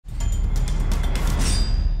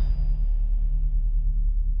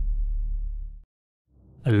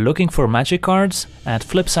Looking for magic cards? At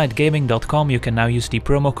flipsidegaming.com you can now use the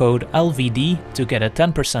promo code LVD to get a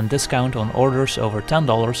 10% discount on orders over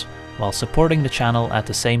 $10 while supporting the channel at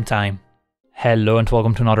the same time. Hello and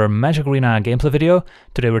welcome to another Magic Arena gameplay video.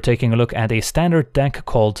 Today we're taking a look at a standard deck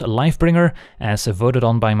called Lifebringer, as voted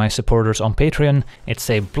on by my supporters on Patreon. It's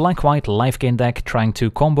a black-white Lifegain deck trying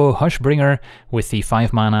to combo Hushbringer with the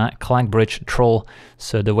 5-mana Clackbridge Troll.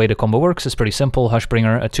 So the way the combo works is pretty simple.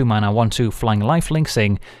 Hushbringer, a 2-mana 1/2 flying lifelink,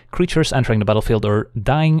 saying creatures entering the battlefield or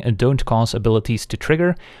dying don't cause abilities to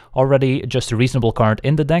trigger. Already just a reasonable card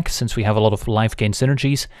in the deck since we have a lot of Lifegain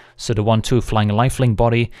synergies, so the 1/2 flying lifelink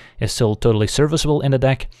body is still totally serviceable in the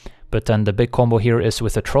deck. But then the big combo here is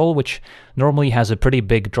with the Troll, which normally has a pretty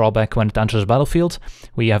big drawback when it enters the battlefield.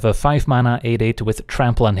 We have a 5-mana 8/8 with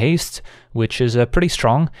Trample and Haste, which is pretty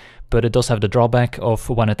strong, but it does have the drawback of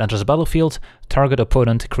when it enters the battlefield, target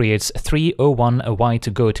opponent creates 3/01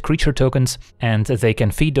 white goat creature tokens, and they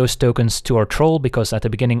can feed those tokens to our Troll because at the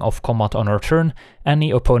beginning of combat on our turn,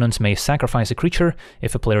 any opponent may sacrifice a creature.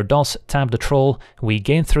 If a player does, tap the Troll, we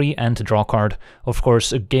gain 3 and draw a card. Of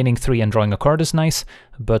course, gaining 3 and drawing a card is nice,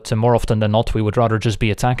 but more often than not we would rather just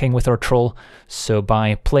be attacking with our Troll. So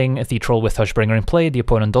by playing the Troll with Hushbringer in play, the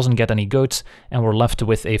opponent doesn't get any goats, and we're left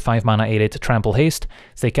with a 5-mana 8/8 Trample Haste.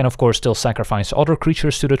 They can of course still sacrifice other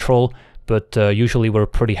creatures to the Troll, but usually we're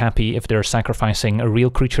pretty happy if they're sacrificing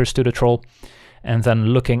real creatures to the Troll. And then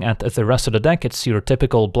looking at the rest of the deck, it's your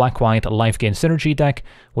typical black-white Lifegain synergy deck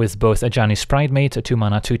with both Ajani's Pridemate, a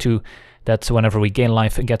 2-mana 2/2 that whenever we gain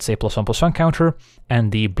life gets a +1/+1 counter,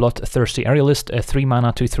 and the Bloodthirsty Aerialist, a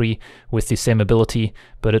 3-mana 2/3 with the same ability,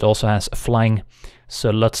 but it also has flying. So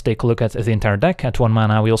let's take a look at the entire deck. At 1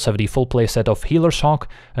 mana we also have the full playset of Healer's Hawk,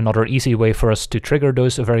 another easy way for us to trigger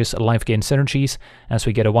those various Lifegain synergies, as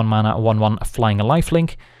we get a 1-mana 1/1 flying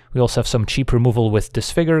lifelink. We also have some cheap removal with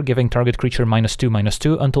Disfigure, giving target creature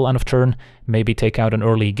 -2/-2 until end of turn, maybe take out an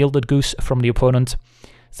early Gilded Goose from the opponent.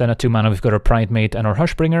 Then at 2 mana we've got our Pridemate and our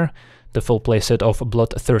Hushbringer, the full playset of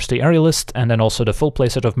Bloodthirsty Aerialist, and then also the full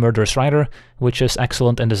playset of Murderous Rider, which is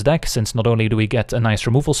excellent in this deck since not only do we get a nice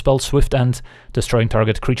removal spell, Swift End, destroying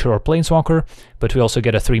target creature or planeswalker, but we also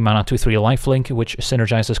get a 3-mana 2/3 lifelink, which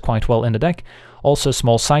synergizes quite well in the deck. Also,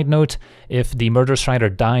 small side note, if the Murderous Rider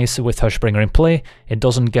dies with Hushbringer in play, it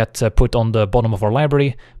doesn't get put on the bottom of our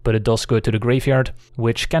library, but it does go to the graveyard,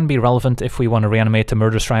 which can be relevant if we want to reanimate the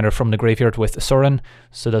Murderous Rider from the graveyard with Sorin,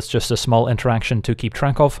 so that's just a small interaction to keep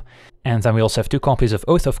track of. And then we also have 2 copies of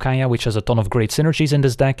Oath of Kaya, which has a ton of great synergies in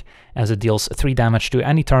this deck, as it deals 3 damage to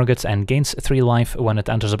any target and gains 3 life when it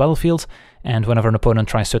enters the battlefield. And whenever an opponent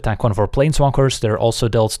tries to attack one of our planeswalkers, they're also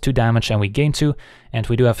dealt 2 damage and we gain 2. And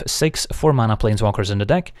we do have 6 4-mana planeswalkers in the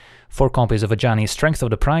deck, 4 copies of Ajani's Strength of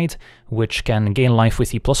the Pride, which can gain life with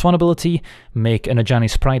the +1 ability, make an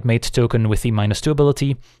Ajani's Pridemate token with the -2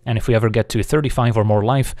 ability, and if we ever get to 35 or more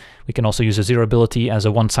life, we can also use a 0 ability as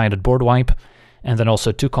a one-sided board wipe. And then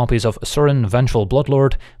also 2 copies of Sorin, Vengeful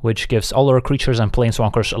Bloodlord, which gives all our creatures and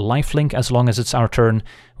planeswalkers a lifelink as long as it's our turn,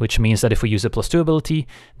 which means that if we use a +2 ability,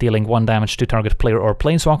 dealing 1 damage to target player or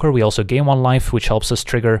planeswalker, we also gain 1 life, which helps us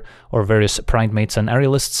trigger our various Pridemates and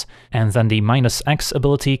Aerialists. And then the -X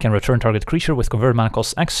ability can return target creature with convert mana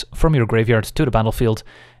cost X from your graveyard to the battlefield,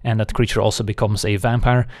 and that creature also becomes a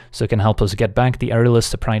vampire, so it can help us get back the Aerialist,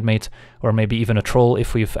 the Pridemate, or maybe even a Troll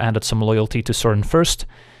if we've added some loyalty to Sorin first.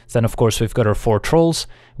 Then of course we've got our 4 Trolls,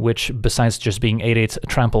 which besides just being 8/8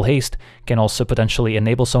 Trample Haste, can also potentially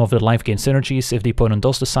enable some of the Lifegain synergies if the opponent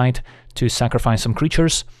does decide to sacrifice some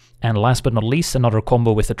creatures. And last but not least, another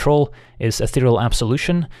combo with the Troll is Ethereal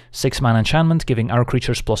Absolution, 6-mana enchantment giving our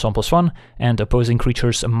creatures +1/+1 and opposing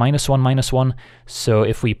creatures -1/-1. So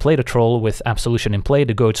if we play the Troll with Absolution in play,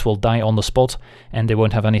 the goats will die on the spot and they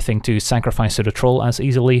won't have anything to sacrifice to the Troll as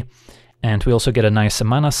easily. And we also get a nice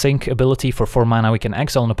mana sink ability. For 4 mana we can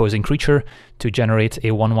exile an opposing creature to generate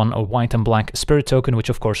a 1/1 white and black spirit token, which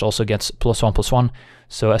of course also gets +1/+1,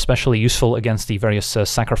 so especially useful against the various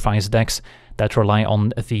sacrifice decks that rely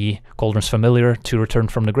on the Cauldron's Familiar to return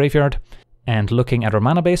from the graveyard. And looking at our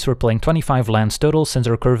mana base, we're playing 25 lands total since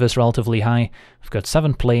our curve is relatively high. We've got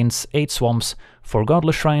 7 plains, 8 swamps, 4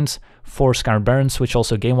 godless shrines, 4 Scarred Barrens, which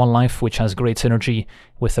also gain 1 life, which has great synergy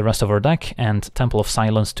with the rest of our deck, and Temple of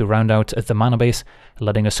Silence to round out the mana base,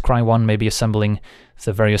 letting us cry 1, maybe assembling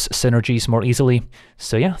the various synergies more easily.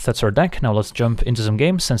 So yeah, that's our deck. Now let's jump into some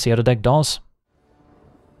games and see how the deck does.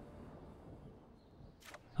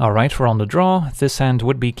 Alright, we're on the draw. This hand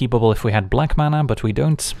would be keepable if we had black mana, but we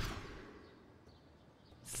don't.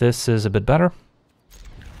 This is a bit better.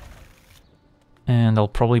 And I'll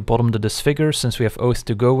probably bottom the Disfigure since we have Oath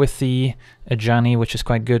to go with the Ajani, which is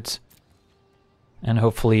quite good. And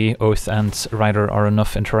hopefully Oath and Rider are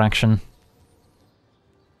enough interaction.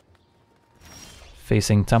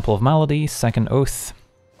 Facing Temple of Malady, second Oath.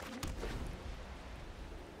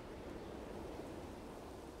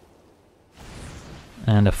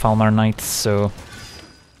 And a Falmar Knight, so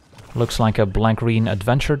looks like a black-green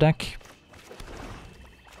adventure deck.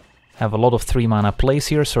 Have a lot of 3 mana plays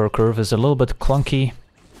here, so our curve is a little bit clunky.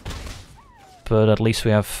 But at least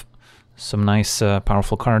we have some nice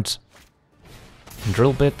powerful cards.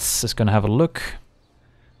 Drill Bits is gonna have a look,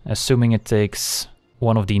 assuming it takes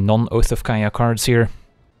one of the non-Oath of Kaya cards here.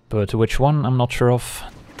 But which one, I'm not sure of.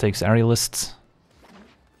 It takes Aerialist.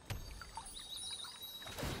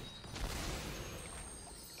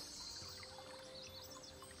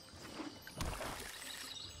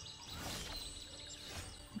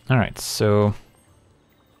 Alright, so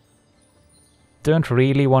don't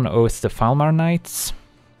really want to Oath the Falmar Knights,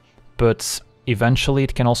 but eventually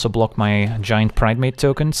it can also block my giant Pridemate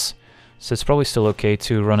tokens, so it's probably still okay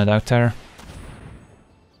to run it out there.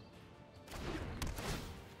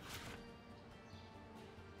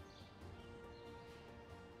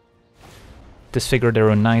 Disfigure their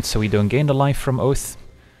own knight so we don't gain the life from Oath.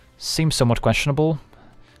 Seems somewhat questionable,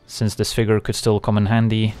 since Disfigure could still come in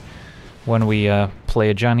handy when we play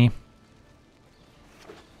a Janny.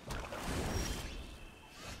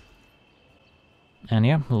 And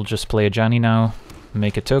yeah, we'll just play a Janny now,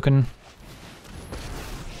 make a token.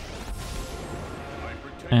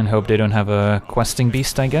 And hope they don't have a questing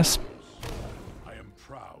beast, I guess.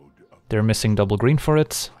 They're missing double green for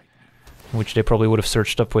it, which they probably would have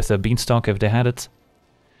searched up with a beanstalk if they had it.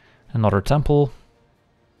 Another temple.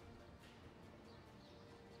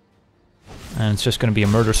 And it's just going to be a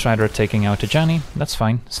Murder Strider taking out a Janny. That's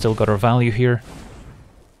fine, still got our value here.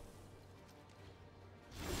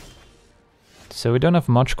 So we don't have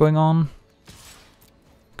much going on.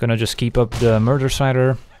 Gonna just keep up the Murder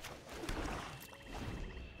Strider.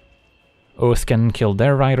 Oath can kill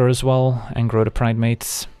their Rider as well and grow the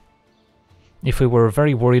Pridemates. If we were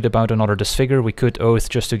very worried about another Disfigure, we could Oath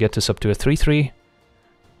just to get this up to a 3-3.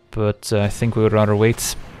 But I think we would rather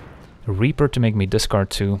wait. Reaper to make me discard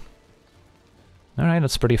 2. Alright,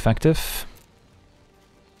 that's pretty effective.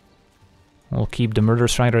 We'll keep the Murder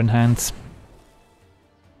Strider in hand.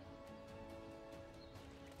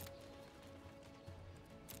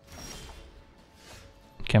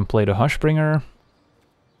 Can play the Hushbringer.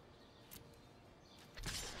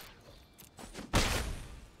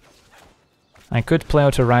 I could play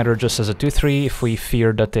out a Rider just as a 2-3 if we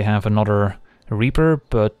feared that they have another Reaper,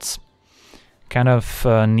 but kind of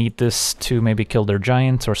need this to maybe kill their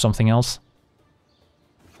Giant or something else.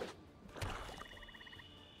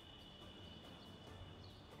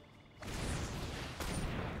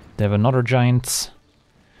 They have another Giant,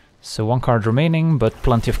 so 1 card remaining, but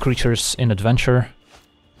plenty of creatures in Adventure.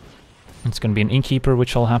 It's going to be an Innkeeper,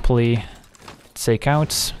 which I'll happily take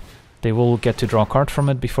out. They will get to draw a card from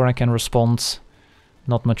it before I can respond.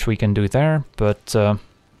 Not much we can do there, but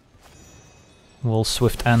we'll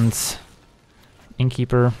Swift End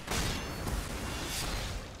Innkeeper.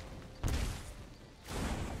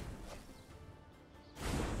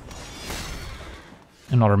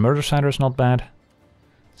 Another Murder Strider is not bad.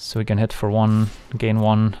 So we can hit for 1, gain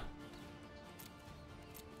 1.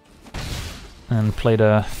 And play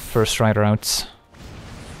the first Rider out.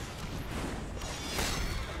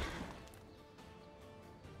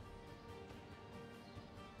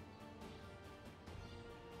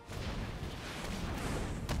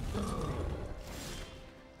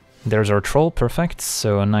 There's our Troll, perfect.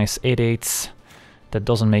 So a nice 8/8 that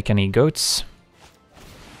doesn't make any goats.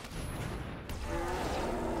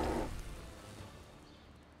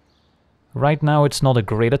 Right now it's not a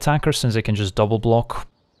great attacker since they can just double block.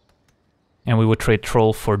 And we would trade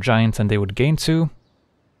Troll for Giant and they would gain 2.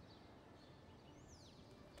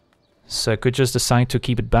 So I could just decide to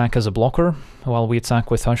keep it back as a blocker while we attack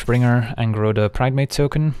with Hushbringer and grow the Pridemate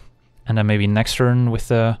token. And then maybe next turn with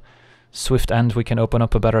the Swift End we can open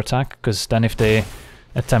up a better attack, because then if they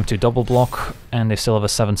attempt to double block and they still have a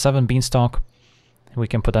 7/7 Beanstalk, we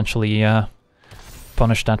can potentially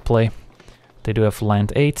punish that play. They do have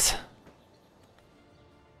land 8.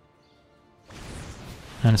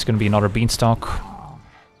 And it's going to be another Beanstalk.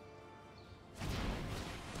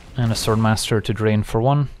 And a Swordmaster to drain for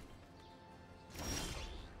 1.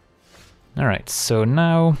 Alright, so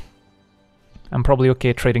now I'm probably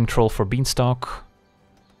okay trading Troll for Beanstalk.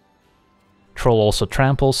 Troll also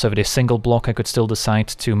tramples, so if they single block I could still decide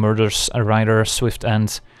to murder a Rider, Swift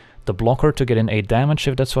End the blocker to get in 8 damage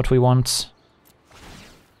if that's what we want.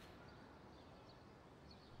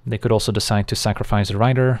 They could also decide to sacrifice a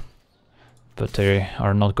Rider, but they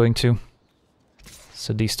are not going to.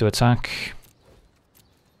 So these two attack.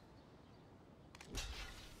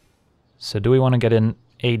 So do we want to get in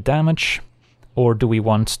 8 damage, or do we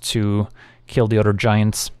want to kill the other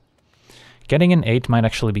giants? Getting in 8 might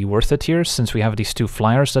actually be worth it here, since we have these 2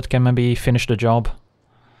 flyers that can maybe finish the job.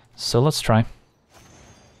 So let's try.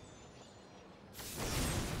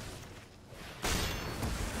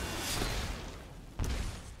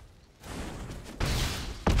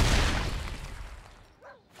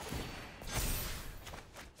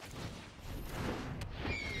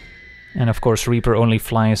 And of course Reaper only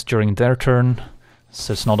flies during their turn,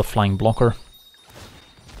 so it's not a flying blocker.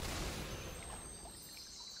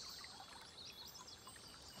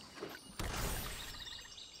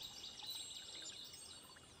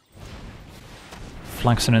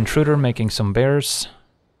 Flanks an intruder, making some bears.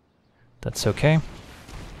 That's okay.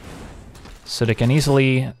 So they can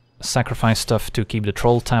easily sacrifice stuff to keep the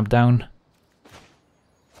troll tapped down.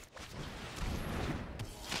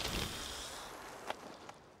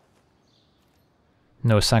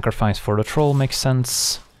 No sacrifice for the troll makes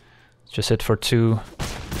sense. Just hit for 2.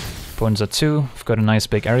 Opponent's at 2. We've got a nice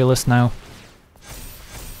big aerialist now.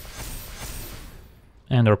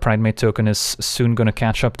 And our Pridemate token is soon gonna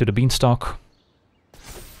catch up to the beanstalk.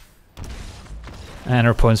 And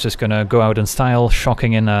our opponent's just gonna go out in style,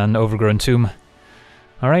 shocking in an overgrown tomb.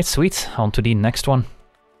 Alright, sweet. On to the next one.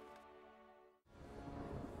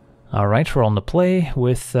 Alright, we're on the play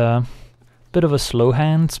with bit of a slow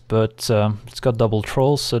hand, but it's got double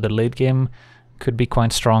trolls, so the late game could be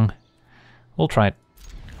quite strong. We'll try it.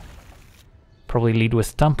 Probably lead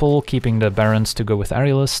with Temple, keeping the Barons to go with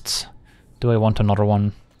Aerialists. Do I want another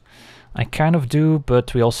one? I kind of do,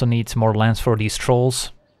 but we also need more lands for these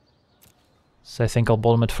trolls. So I think I'll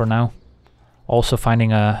bottom it for now. Also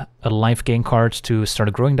finding a Lifegain card to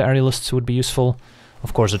start growing the Aerialists would be useful.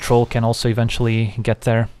 Of course, a troll can also eventually get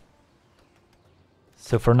there.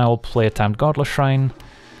 So for now we'll play a Timed Godless Shrine,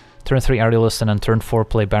 turn 3 Aerialists, and then turn 4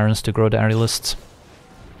 play Barons to grow the Aerialists.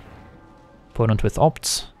 Opponent with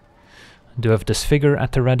Opts. Do have Disfigure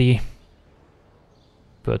at the ready,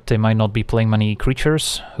 but they might not be playing many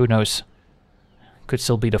creatures, who knows. Could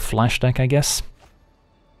still be the Flash deck, I guess.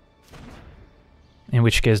 In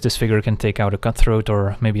which case Disfigure can take out a Cutthroat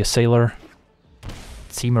or maybe a Sailor.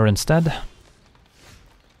 Teamer instead.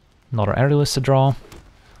 Another Aerialist to draw.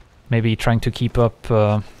 Maybe trying to keep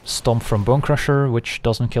up Stomp from Bone Crusher, which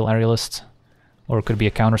doesn't kill Aerialists. Or it could be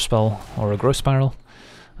a Counterspell or a Growth Spiral.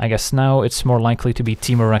 I guess now it's more likely to be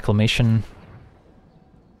Teamer Reclamation.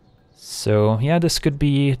 So yeah, this could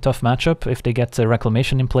be a tough matchup. If they get the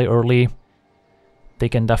Reclamation in play early, they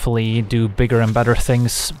can definitely do bigger and better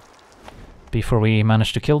things before we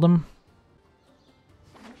manage to kill them.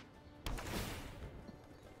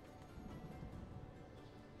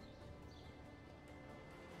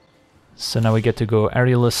 So now we get to go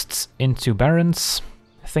Aerialists into Barons.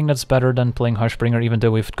 I think that's better than playing Hushbringer, even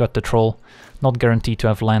though we've got the Troll. Not guaranteed to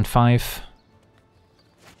have land 5.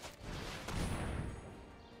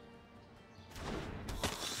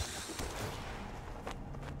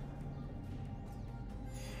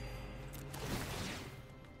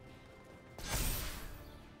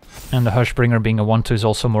 And the Hushbringer being a 1/2 is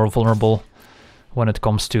also more vulnerable when it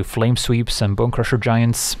comes to Flame Sweeps and Bone Crusher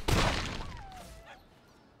Giants.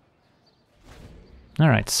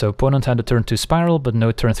 Alright, so opponent had a turn 2 Spiral, but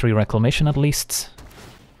no turn 3 Reclamation at least.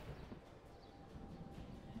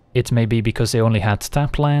 It may be because they only had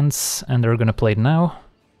tap lands and they're gonna play it now.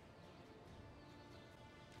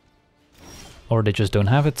 Or they just don't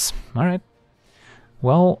have it. Alright.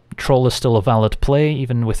 Well, Troll is still a valid play,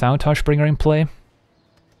 even without Hushbringer in play.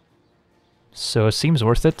 So it seems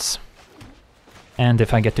worth it. And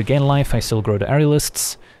if I get to gain life, I still grow the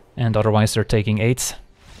Aerialists, and otherwise they're taking 8.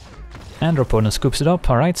 And our opponent scoops it up.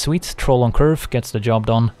 Alright, sweet. Troll on curve gets the job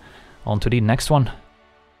done. On to the next one.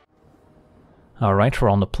 Alright, we're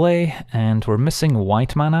on the play, and we're missing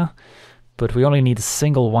white mana, but we only need a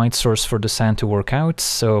single white source for the sand to work out,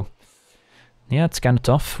 so yeah, it's kinda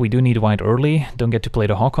tough. We do need white early, don't get to play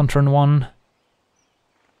the Hawk on turn 1,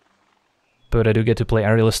 but I do get to play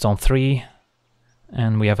Aerialist on 3,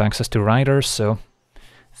 and we have access to Riders, so I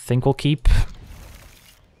think we'll keep.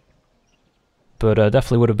 But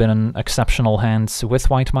definitely would have been an exceptional hand with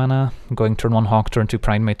white mana. Going turn 1 Hawk, turn 2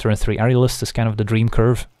 Pridemate, turn 3 Aerialist is kind of the dream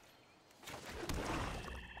curve.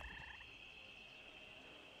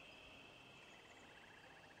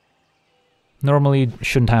 Normally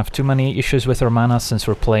shouldn't have too many issues with our mana since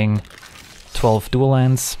we're playing 12 dual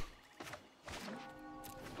lands.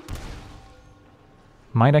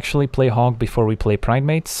 Might actually play Hawk before we play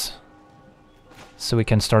Pridemates, so we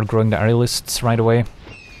can start growing the Aerialists right away.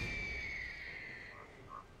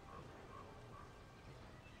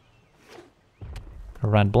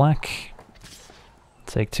 Red black.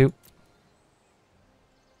 Take 2.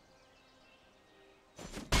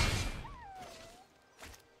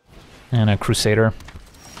 And a Crusader.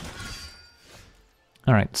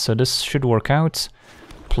 Alright, so this should work out.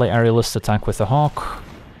 Play Aerialist, attack with the Hawk.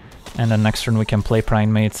 And then next turn we can play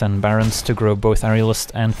Pridemates and Barons to grow both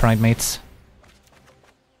Aerialist and Pridemates.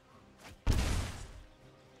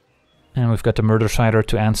 And we've got the Murder Strider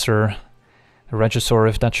to answer a Regisaur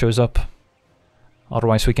if that shows up.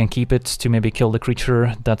 Otherwise we can keep it to maybe kill the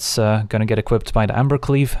creature that's gonna get equipped by the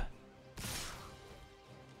Embercleave.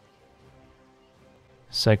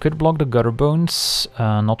 So I could block the Gutterbones,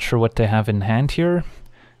 not sure what they have in hand here.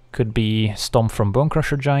 Could be Stomp from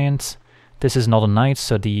Bonecrusher Giant. This is not a Knight,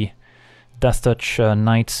 so the Death Touch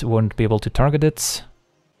Knight won't be able to target it.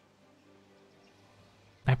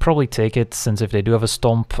 I probably take it, since if they do have a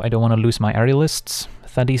Stomp, I don't want to lose my Aerialists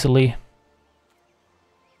that easily.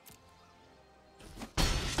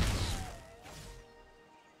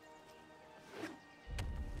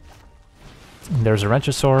 There's a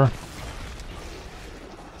Regisaur.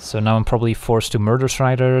 So now I'm probably forced to Murder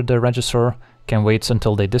Strider the Regisaur. Can wait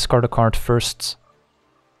until they discard a card first.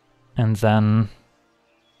 And then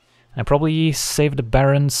I probably save the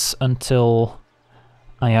Barons until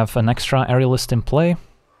I have an extra Aerialist in play.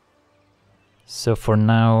 So for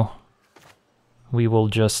now we will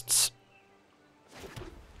just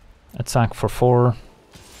attack for 4.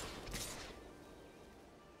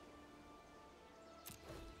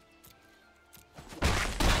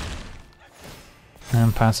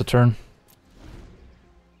 And pass a turn.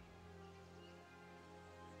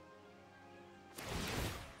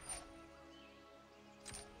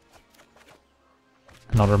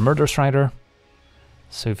 Another Murder Strider.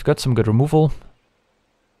 So we've got some good removal.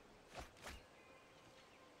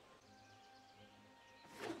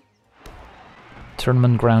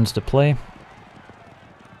 Tournament grounds the play.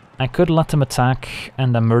 I could let them attack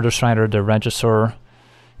and then Murder Strider the Regisaur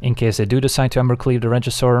in case they do decide to Embercleave the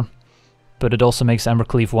Regisaur. But it also makes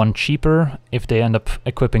Embercleave 1 cheaper if they end up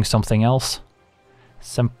equipping something else.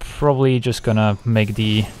 So I'm probably just gonna make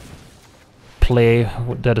the play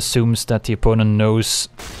that assumes that the opponent knows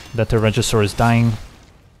that the Regisaur is dying.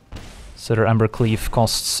 So their Embercleave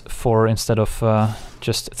costs 4 instead of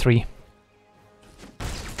just 3.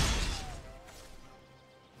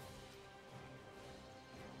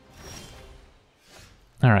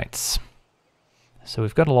 Alright. So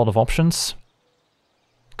we've got a lot of options.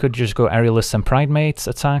 Could just go Aerialist and Pridemates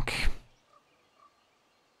attack.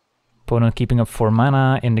 Opponent keeping up 4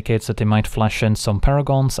 mana indicates that they might flash in some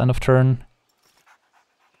Paragons end of turn.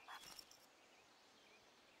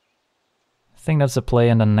 I think that's the play,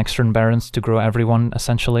 and then next turn Barons to grow everyone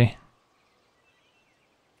essentially.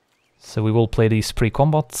 So we will play these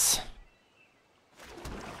pre-combats.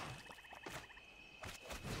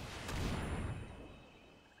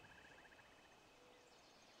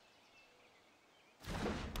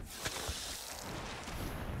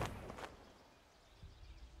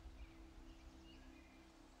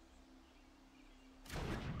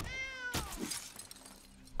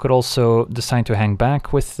 Could also decide to hang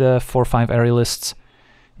back with the 4-5 Aerialists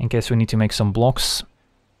in case we need to make some blocks.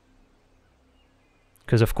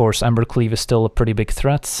 Because of course Embercleave is still a pretty big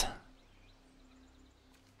threat.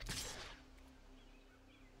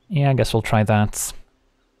 Yeah, I guess we'll try that.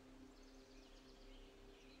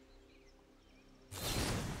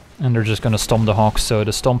 And they're just gonna stomp the Hawk, so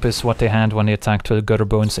the stomp is what they had when they attacked with the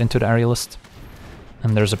Gutterbones into the Aerialist.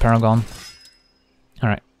 And there's a Paragon.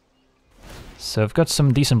 Alright. So I've got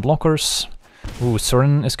some decent blockers. Ooh,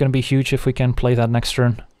 Sorin is going to be huge if we can play that next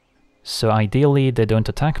turn. So ideally they don't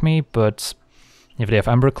attack me, but if they have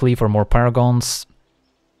Embercleave or more Paragons,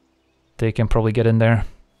 they can probably get in there.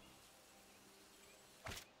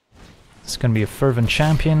 It's going to be a Fervent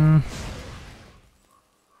Champion.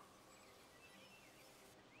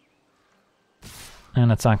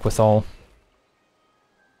 And attack with all.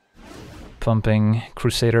 Pumping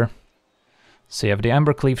Crusader. So you have the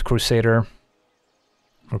Embercleave Crusader.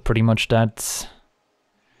 We're pretty much dead.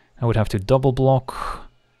 I would have to double block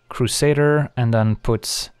Crusader and then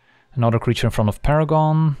put another creature in front of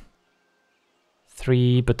Paragon.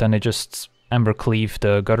 3, but then they just Embercleave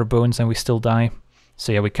the Gutterbones and we still die.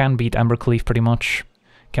 So yeah, we can beat Embercleave pretty much.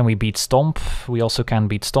 Can we beat Stomp? We also can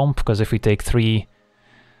beat Stomp, because if we take 3,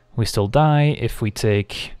 we still die. If we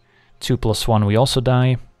take 2+1, we also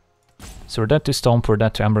die. So we're dead to Stomp, we're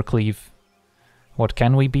dead to Embercleave. What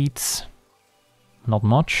can we beat? Not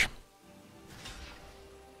much.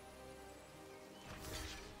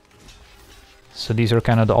 So these are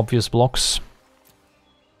kind of the obvious blocks.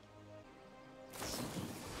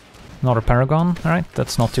 Another Paragon, alright,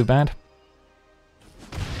 that's not too bad.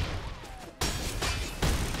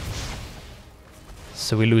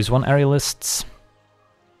 So we lose 1 Aerialists.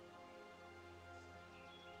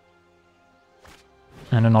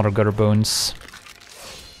 And another Gutter Bones.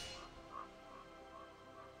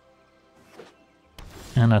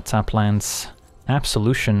 And a tap lands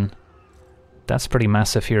Absolution. That's pretty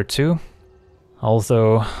massive here too.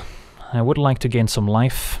 Although I would like to gain some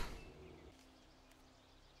life.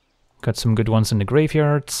 Got some good ones in the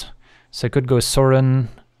graveyard. So I could go Sorin,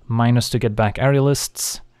 minus to get back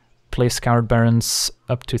Aerialists, play Scoured Barons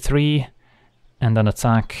up to 3, and then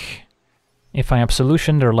attack. If I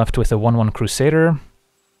Absolution, they're left with a 1/1 Crusader.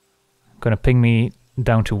 Gonna ping me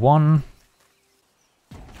down to 1.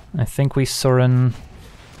 I think we Sorin.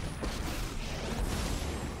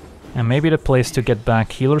 And maybe the play is to get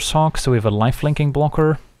back Healer's Hawk, so we have a life-linking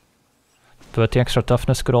blocker. But the extra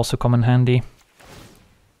toughness could also come in handy.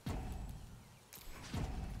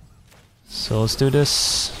 So let's do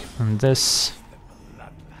this, and this.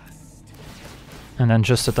 And then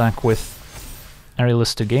just attack with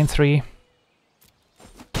Aerialist to gain 3.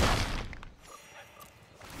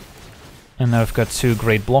 And now I've got 2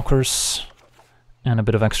 great blockers, and a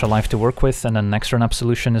bit of extra life to work with, and then next turn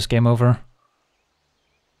Absolution is game over.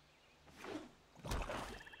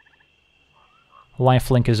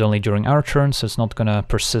 Lifelink is only during our turn, so it's not gonna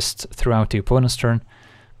persist throughout the opponent's turn.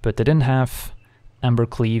 But they didn't have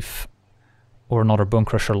Embercleave or another Bone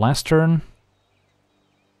Crusher last turn,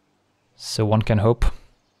 so one can hope.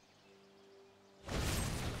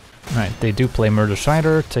 Right, they do play Murderous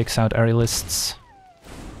Rider, takes out Aerialists.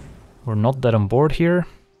 We're not dead on board here.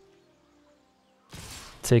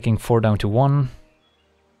 Taking 4 down to 1.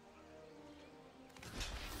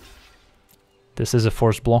 This is a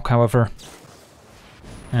forced block, however.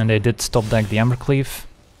 And they did stop deck the Embercleave.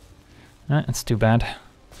 It's too bad.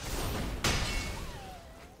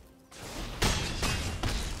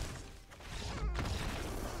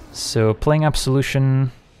 So playing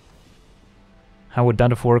Absolution, how would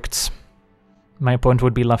that have worked? My opponent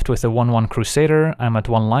would be left with a 1/1 Crusader, I'm at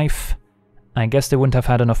 1 life. I guess they wouldn't have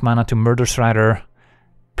had enough mana to Murderous Rider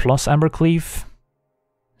plus Embercleave.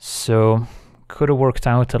 So could have worked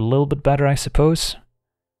out a little bit better, I suppose.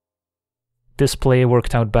 This play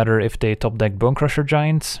worked out better if they top decked Bone Crusher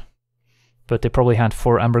Giants, but they probably had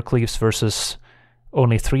 4 Embercleaves versus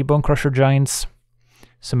only 3 Bone Crusher Giants.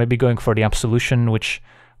 So maybe going for the Absolution, which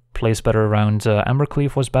plays better around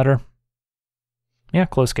Embercleave, was better. Yeah,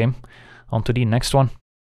 close game. On to the next one.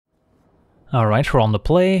 Alright, we're on the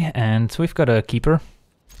play, and we've got a keeper.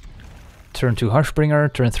 Turn 2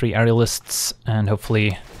 Hushbringer, turn 3 Aerialists, and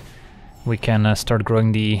hopefully we can start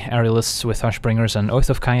growing the Aerialists with Hushbringers and Oath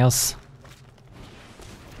of Chaos.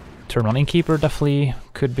 Turn 1 Innkeeper definitely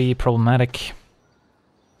could be problematic.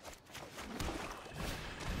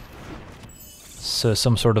 So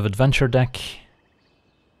some sort of adventure deck.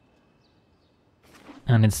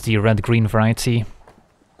 And it's the red-green variety.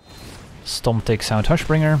 Stomp takes out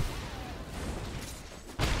Hushbringer.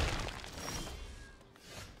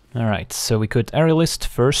 Alright, so we could Aerialist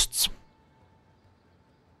first.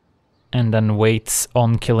 And then wait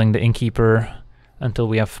on killing the Innkeeper until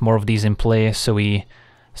we have more of these in play, so we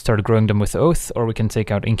start growing them with Oath, or we can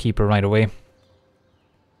take out Innkeeper right away.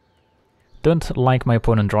 Don't like my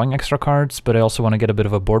opponent drawing extra cards, but I also want to get a bit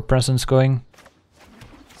of a board presence going.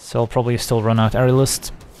 So I'll probably still run out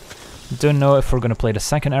Aerialist. Don't know if we're going to play the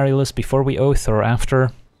second Aerialist before we Oath or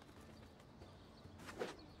after.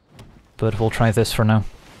 But we'll try this for now.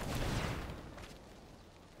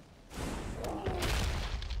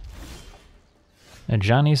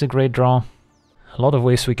 Ajani is a great draw. A lot of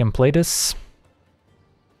ways we can play this.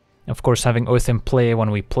 Of course, having Oath in play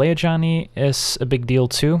when we play Ajani is a big deal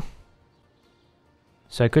too.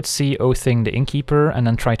 So I could see Oathing the Innkeeper and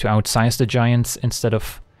then try to outsize the Giants instead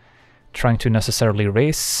of trying to necessarily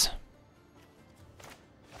race.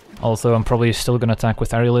 Although I'm probably still going to attack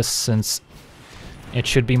with Aerialist, since it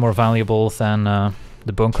should be more valuable than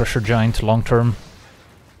the Bone Crusher Giant long term.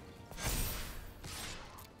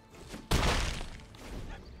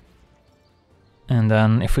 And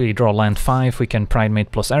then if we draw land 5, we can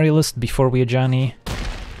Pridemate plus Aerialist before we Ajani.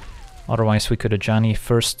 Otherwise we could Ajani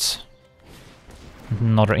first.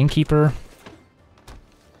 Another Innkeeper.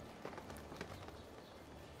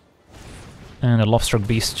 And a Lovestruck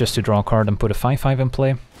Beast just to draw a card and put a 5/5 in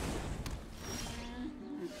play.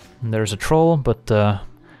 And there's a Troll, but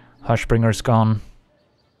Hushbringer's gone.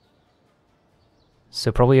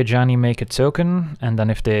 So probably Ajani make a token, and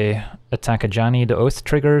then if they attack Ajani, the Oath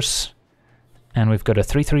triggers. And we've got a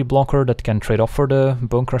 3/3 blocker that can trade off for the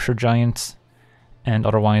Bone Crusher Giant. And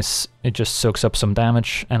otherwise it just soaks up some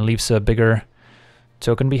damage and leaves a bigger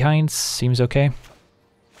token behind. Seems okay.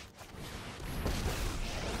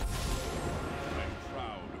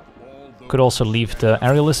 Could also leave the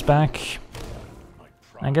Aerialist back.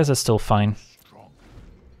 I guess it's still fine.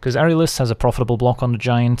 Because Aerialist has a profitable block on the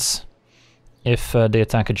Giants if they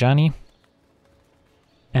attack a Ajani.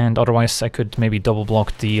 And otherwise I could maybe double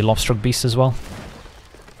block the Lobstruck Beast as well.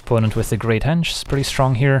 Opponent with the Great Henge is pretty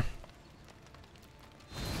strong here.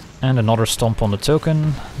 And another stomp on the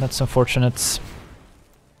token, that's unfortunate.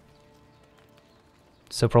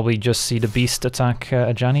 So probably just see the Beast attack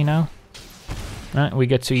Ajani now. We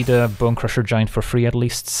get to eat a Bone Crusher Giant for free at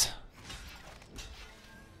least.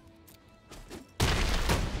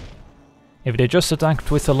 If they just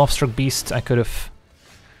attacked with a Lobstruck Beast, I could have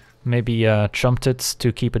maybe chumped it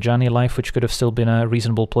to keep Ajani alive, which could have still been a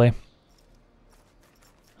reasonable play.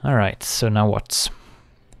 Alright, so now what?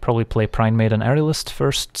 Probably play Prime Maiden Aerialist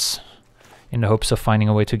first, in the hopes of finding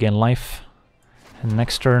a way to gain life. And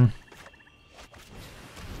next turn...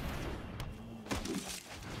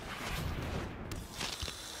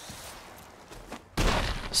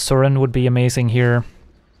 Sorin would be amazing here.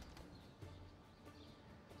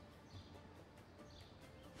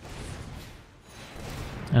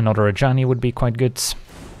 Another Ajani would be quite good.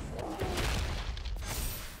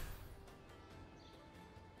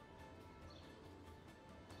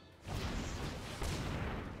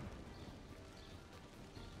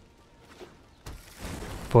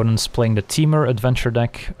 Opponent's playing the Teamer Adventure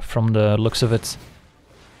deck from the looks of it.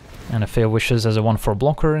 And a Fae of Wishes as a 1/4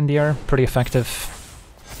 blocker in the air, pretty effective.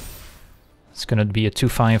 It's gonna be a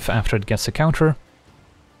 2/5 after it gets a counter.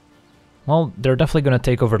 Well, they're definitely gonna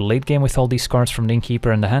take over the late game with all these cards from the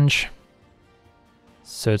Innkeeper and the Henge.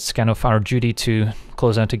 So it's kind of our duty to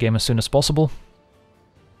close out the game as soon as possible.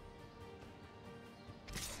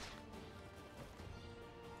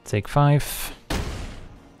 Take 5.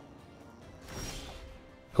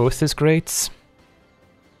 Oath is great.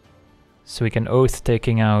 So we can Oath,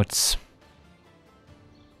 taking out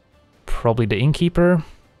probably the Innkeeper.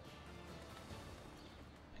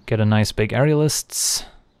 Get a nice big Aerialist.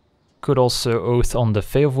 Could also Oath on the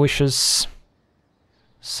Fae of Wishes,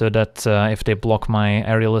 so that if they block my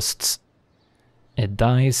Aerialists, it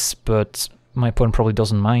dies, but my opponent probably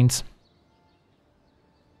doesn't mind.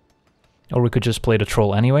 Or we could just play the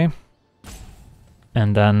Troll anyway.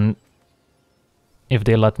 And then, if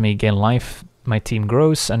they let me gain life, my team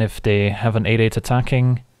grows, and if they have an 8/8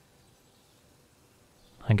 attacking,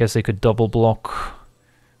 I guess they could double block,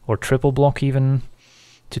 or triple block even,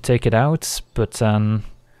 to take it out, but then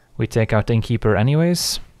we take out the Innkeeper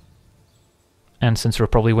anyways. And since we're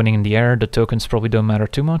probably winning in the air, the tokens probably don't matter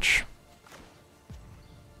too much.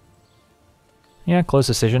 Yeah, close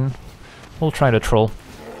decision. We'll try the Troll.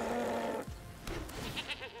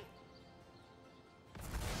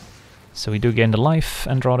 So we do gain the life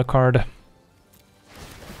and draw the card.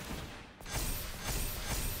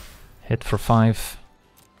 Hit for 5.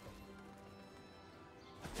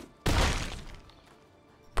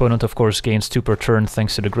 Opponent, of course, gains 2 per turn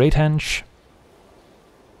thanks to the Great Henge.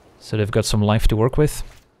 So they've got some life to work with.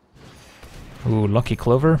 Ooh, Lucky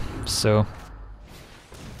Clover. So,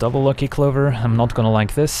 double Lucky Clover. I'm not gonna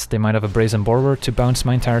like this. They might have a Brazen Borrower to bounce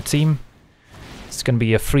my entire team. It's gonna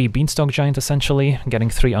be a free Beanstalk Giant, essentially. Getting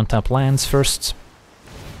 3 untapped lands first.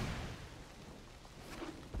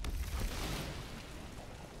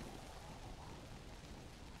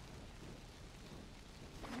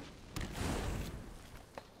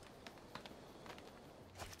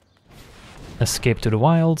 Escape to the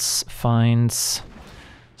Wilds, finds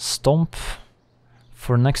Stomp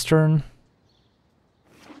for next turn.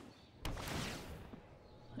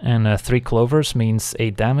 And 3 Clovers means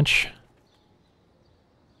 8 damage.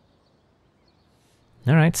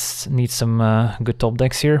 Alright, need some good top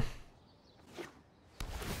decks here.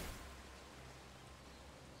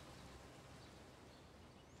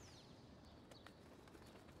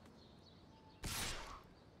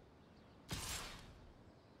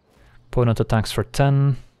 Opponent attacks for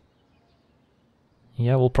 10.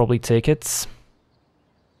 Yeah, we'll probably take it,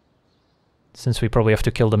 since we probably have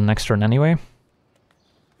to kill them next turn anyway.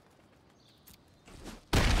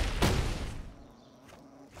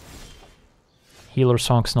 Healer's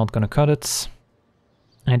Hawk's not gonna cut it.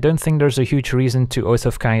 I don't think there's a huge reason to Oath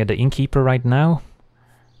of Kaya the Innkeeper right now.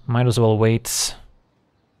 Might as well wait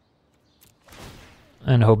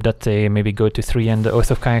and hope that they maybe go to 3 and the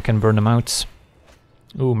Oath of Kaya can burn them out.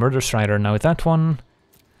 Ooh, Murder Strider. Now with that one,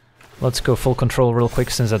 let's go full control real quick,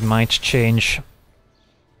 since that might change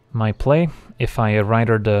my play. If I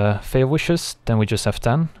rider the Fae of Wishes, then we just have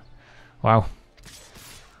 10. Wow.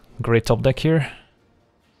 Great top deck here.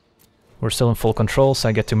 We're still in full control, so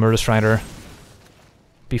I get to Murder Strider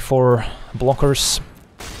before blockers.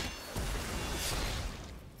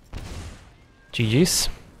 GG's.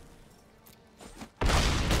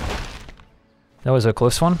 That was a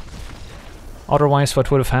close one. Otherwise,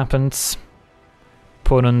 what would have happened?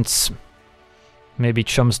 Opponent maybe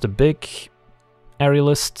chumps the big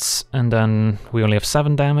aerialists, and then we only have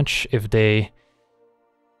 7 damage. If they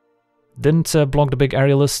didn't block the big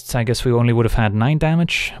aerialists, I guess we only would have had 9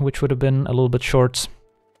 damage, which would have been a little bit short.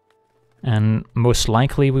 And most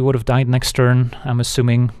likely we would have died next turn, I'm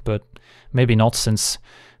assuming, but maybe not, since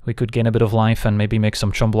we could gain a bit of life and maybe make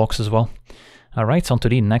some chump blocks as well. Alright, on to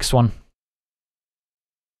the next one.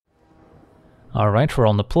 Alright, we're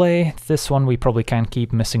on the play. This one we probably can't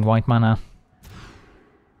keep missing white mana.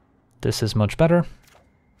 This is much better.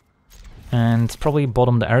 And probably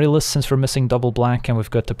bottom the aerialists since we're missing double black, and we've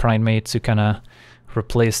got the Pridemate to kinda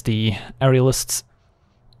replace the aerialists.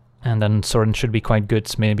 And then Sorin should be quite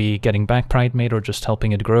good, maybe getting back Pridemate or just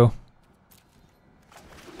helping it grow.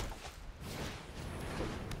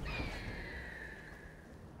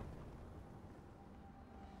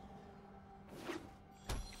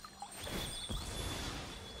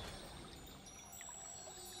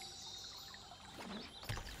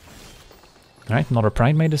 Alright, another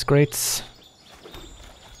Pridemate is great.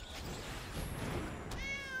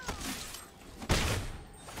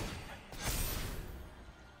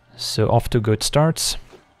 So off to good starts.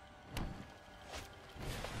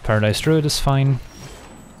 Paradise Druid is fine.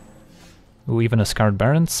 Ooh, even a Scarred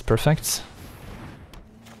Barons, perfect.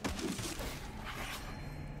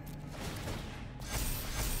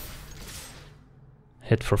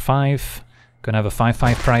 Hit for 5. Gonna have a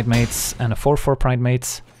 5/5 Pridemates and a 4/4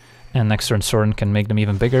 Pridemates. And next turn Sorin can make them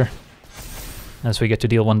even bigger, as we get to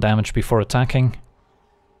deal 1 damage before attacking.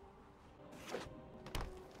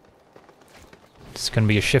 It's gonna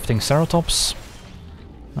be a shifting Ceratops.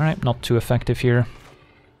 Alright, not too effective here.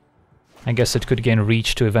 I guess it could gain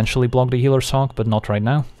reach to eventually block the Healer's Hawk, but not right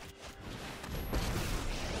now.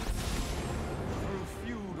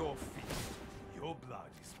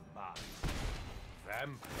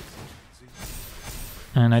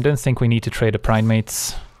 And I don't think we need to trade a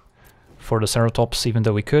Pridemates for the Ceratops, even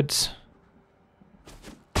though we could.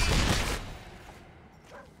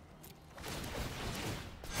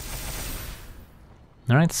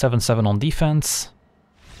 Alright, 7/7 on defense.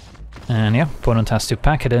 And yeah, opponent has to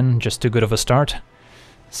pack it in, just too good of a start.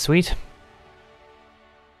 Sweet.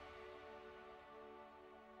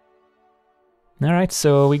 Alright,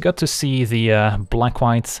 so we got to see the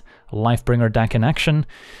black-white Lifebringer deck in action.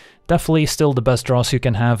 Definitely still the best draws you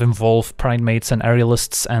can have involve Pridemates and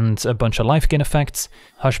Aerialists and a bunch of Lifegain effects.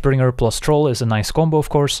 Hushbringer plus Troll is a nice combo, of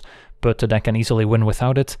course, but the deck can easily win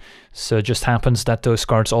without it. So it just happens that those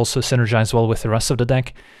cards also synergize well with the rest of the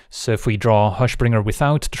deck. So if we draw Hushbringer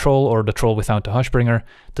without the Troll or the Troll without the Hushbringer,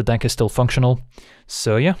 the deck is still functional.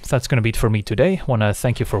 So yeah, that's gonna be it for me today. Wanna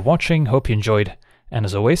thank you for watching, hope you enjoyed, and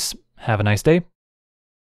as always, have a nice day.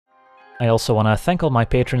 I also want to thank all my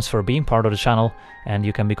patrons for being part of the channel, and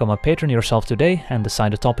you can become a patron yourself today and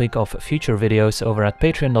decide the topic of future videos over at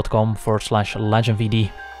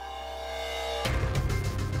patreon.com/LegenVD.